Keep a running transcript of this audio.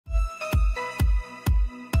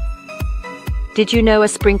Did you know a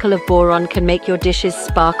sprinkle of boron can make your dishes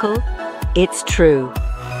sparkle? It's true.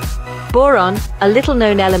 Boron, a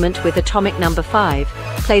little-known element with atomic number 5,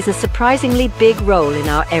 plays a surprisingly big role in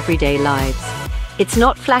our everyday lives. It's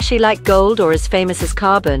not flashy like gold or as famous as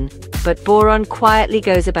carbon, but boron quietly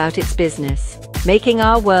goes about its business, making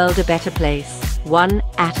our world a better place, one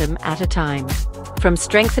atom at a time. From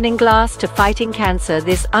strengthening glass to fighting cancer,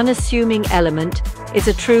 this unassuming element is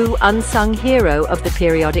a true unsung hero of the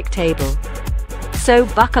periodic table. So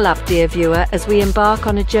buckle up, dear viewer, as we embark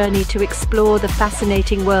on a journey to explore the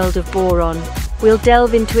fascinating world of boron. We'll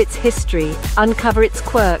delve into its history, uncover its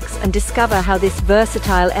quirks, and discover how this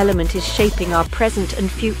versatile element is shaping our present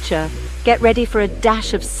and future. Get ready for a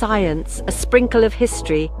dash of science, a sprinkle of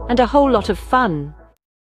history, and a whole lot of fun.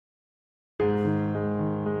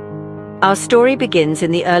 Our story begins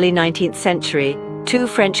in the early 19th century. Two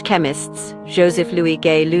French chemists, Joseph-Louis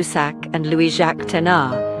Gay-Lussac and Louis-Jacques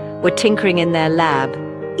Thénard, were tinkering in their lab,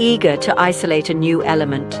 eager to isolate a new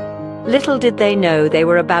element. Little did they know they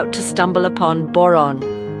were about to stumble upon boron.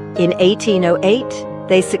 In 1808,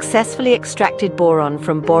 they successfully extracted boron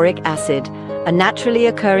from boric acid, a naturally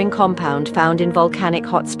occurring compound found in volcanic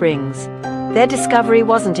hot springs. Their discovery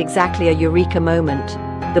wasn't exactly a eureka moment.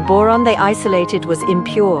 The boron they isolated was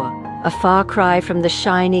impure, a far cry from the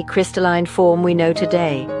shiny, crystalline form we know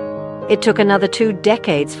today. It took another 2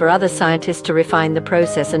 decades for other scientists to refine the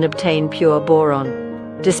process and obtain pure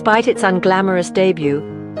boron. Despite its unglamorous debut,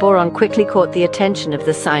 boron quickly caught the attention of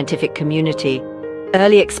the scientific community.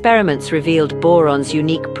 Early experiments revealed boron's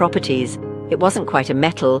unique properties. It wasn't quite a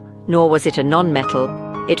metal, nor was it a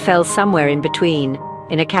non-metal. It fell somewhere in between,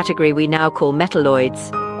 in a category we now call metalloids.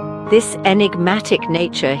 This enigmatic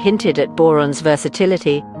nature hinted at boron's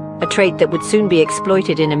versatility, a trait that would soon be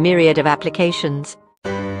exploited in a myriad of applications.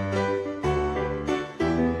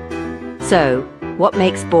 So, what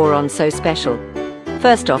makes boron so special?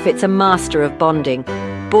 First off, it's a master of bonding.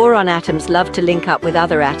 Boron atoms love to link up with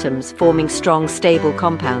other atoms, forming strong, stable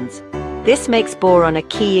compounds. This makes boron a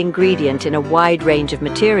key ingredient in a wide range of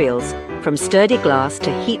materials, from sturdy glass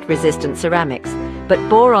to heat-resistant ceramics. But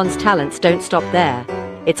boron's talents don't stop there.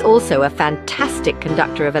 It's also a fantastic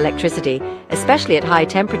conductor of electricity, especially at high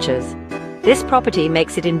temperatures. This property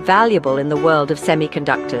makes it invaluable in the world of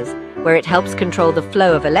semiconductors, where it helps control the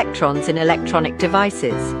flow of electrons in electronic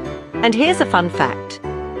devices. And here's a fun fact.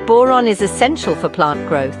 Boron is essential for plant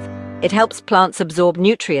growth. It helps plants absorb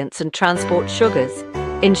nutrients and transport sugars,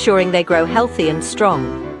 ensuring they grow healthy and strong.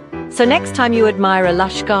 So next time you admire a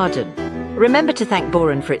lush garden, remember to thank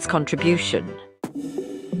boron for its contribution.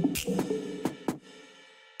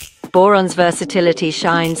 Boron's versatility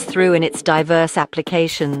shines through in its diverse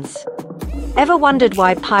applications. Ever wondered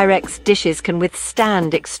why Pyrex dishes can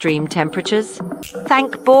withstand extreme temperatures?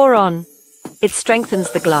 Thank boron! It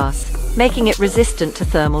strengthens the glass, making it resistant to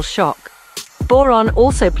thermal shock. Boron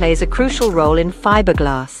also plays a crucial role in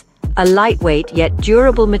fiberglass, a lightweight yet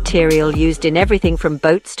durable material used in everything from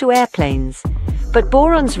boats to airplanes. But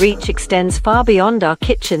boron's reach extends far beyond our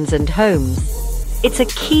kitchens and homes. It's a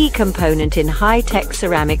key component in high-tech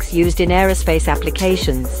ceramics used in aerospace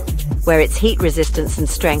applications, where its heat resistance and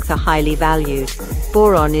strength are highly valued.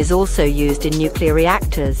 Boron is also used in nuclear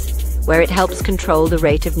reactors, where it helps control the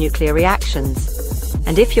rate of nuclear reactions.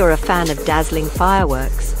 And if you're a fan of dazzling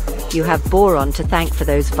fireworks, you have boron to thank for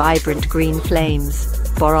those vibrant green flames.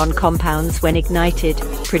 Boron compounds, when ignited,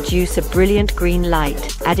 produce a brilliant green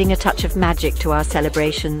light, adding a touch of magic to our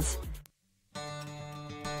celebrations.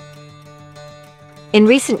 In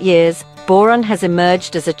recent years, boron has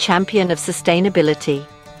emerged as a champion of sustainability.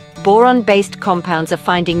 Boron-based compounds are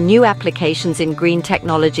finding new applications in green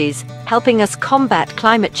technologies, helping us combat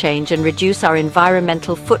climate change and reduce our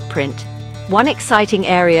environmental footprint. One exciting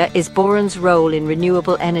area is boron's role in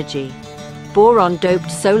renewable energy.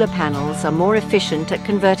 Boron-doped solar panels are more efficient at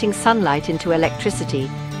converting sunlight into electricity,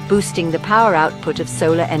 boosting the power output of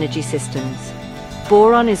solar energy systems.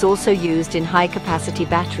 Boron is also used in high-capacity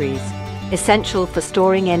batteries, essential for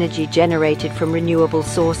storing energy generated from renewable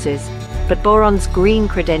sources. But boron's green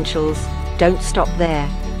credentials don't stop there.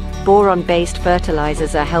 Boron-based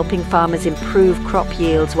fertilizers are helping farmers improve crop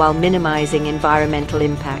yields while minimizing environmental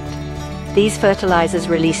impact. These fertilizers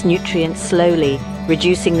release nutrients slowly,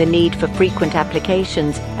 reducing the need for frequent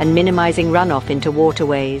applications and minimizing runoff into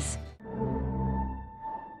waterways.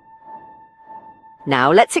 Now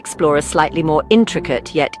let's explore a slightly more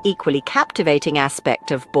intricate yet equally captivating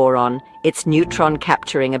aspect of boron, its neutron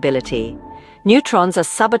capturing ability. Neutrons are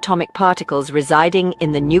subatomic particles residing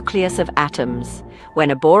in the nucleus of atoms.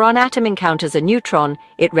 When a boron atom encounters a neutron,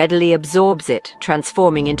 it readily absorbs it,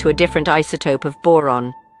 transforming into a different isotope of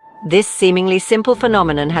boron. This seemingly simple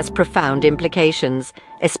phenomenon has profound implications,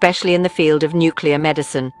 especially in the field of nuclear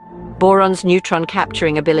medicine. Boron's neutron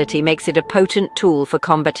capturing ability makes it a potent tool for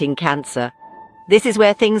combating cancer. This is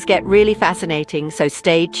where things get really fascinating, so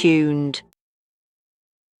stay tuned.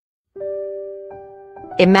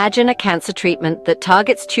 Imagine a cancer treatment that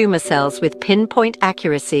targets tumor cells with pinpoint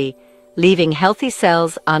accuracy, leaving healthy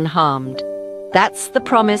cells unharmed. That's the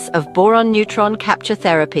promise of Boron Neutron Capture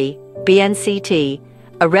Therapy, BNCT,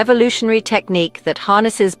 a revolutionary technique that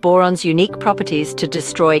harnesses boron's unique properties to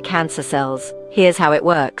destroy cancer cells. Here's how it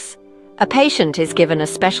works. A patient is given a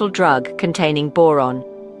special drug containing boron,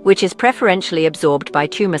 which is preferentially absorbed by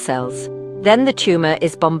tumor cells. Then the tumor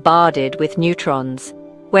is bombarded with neutrons.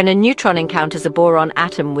 When a neutron encounters a boron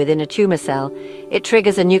atom within a tumor cell, it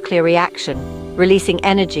triggers a nuclear reaction, releasing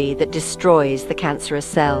energy that destroys the cancerous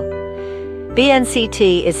cell.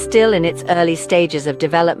 BNCT is still in its early stages of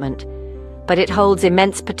development, but it holds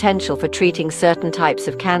immense potential for treating certain types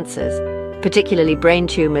of cancers, particularly brain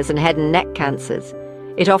tumors and head and neck cancers.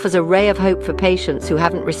 It offers a ray of hope for patients who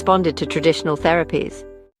haven't responded to traditional therapies.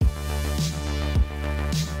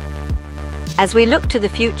 As we look to the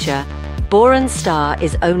future, Boron's star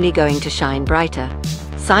is only going to shine brighter.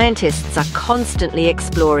 Scientists are constantly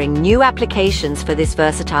exploring new applications for this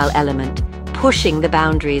versatile element, pushing the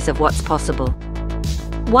boundaries of what's possible.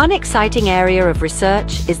 One exciting area of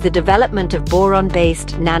research is the development of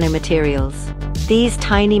boron-based nanomaterials. These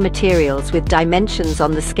tiny materials with dimensions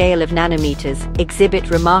on the scale of nanometers exhibit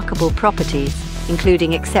remarkable properties,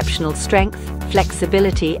 including exceptional strength,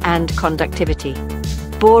 flexibility, and conductivity.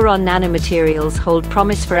 Boron nanomaterials hold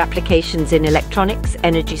promise for applications in electronics,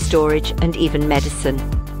 energy storage, and even medicine.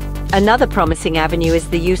 Another promising avenue is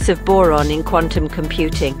the use of boron in quantum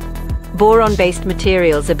computing. Boron-based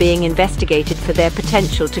materials are being investigated for their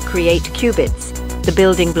potential to create qubits, the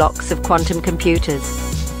building blocks of quantum computers.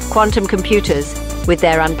 Quantum computers, with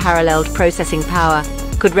their unparalleled processing power,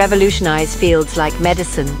 could revolutionize fields like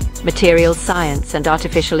medicine, materials science, and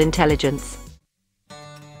artificial intelligence.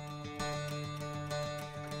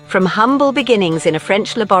 From humble beginnings in a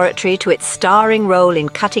French laboratory to its starring role in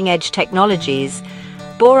cutting-edge technologies,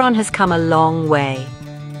 boron has come a long way.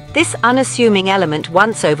 This unassuming element,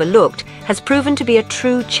 once overlooked, has proven to be a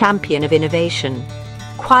true champion of innovation,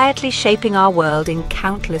 quietly shaping our world in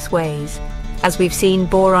countless ways. As we've seen,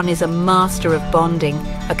 boron is a master of bonding,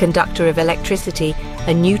 a conductor of electricity,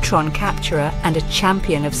 a neutron capturer, and a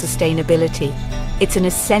champion of sustainability. It's an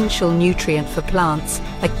essential nutrient for plants,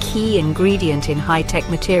 a key ingredient in high-tech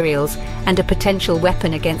materials, and a potential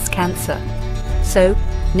weapon against cancer. So,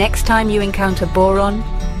 next time you encounter boron,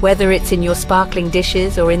 whether it's in your sparkling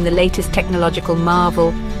dishes or in the latest technological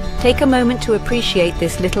marvel, take a moment to appreciate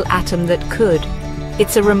this little atom that could.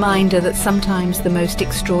 It's a reminder that sometimes the most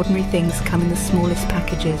extraordinary things come in the smallest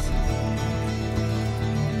packages.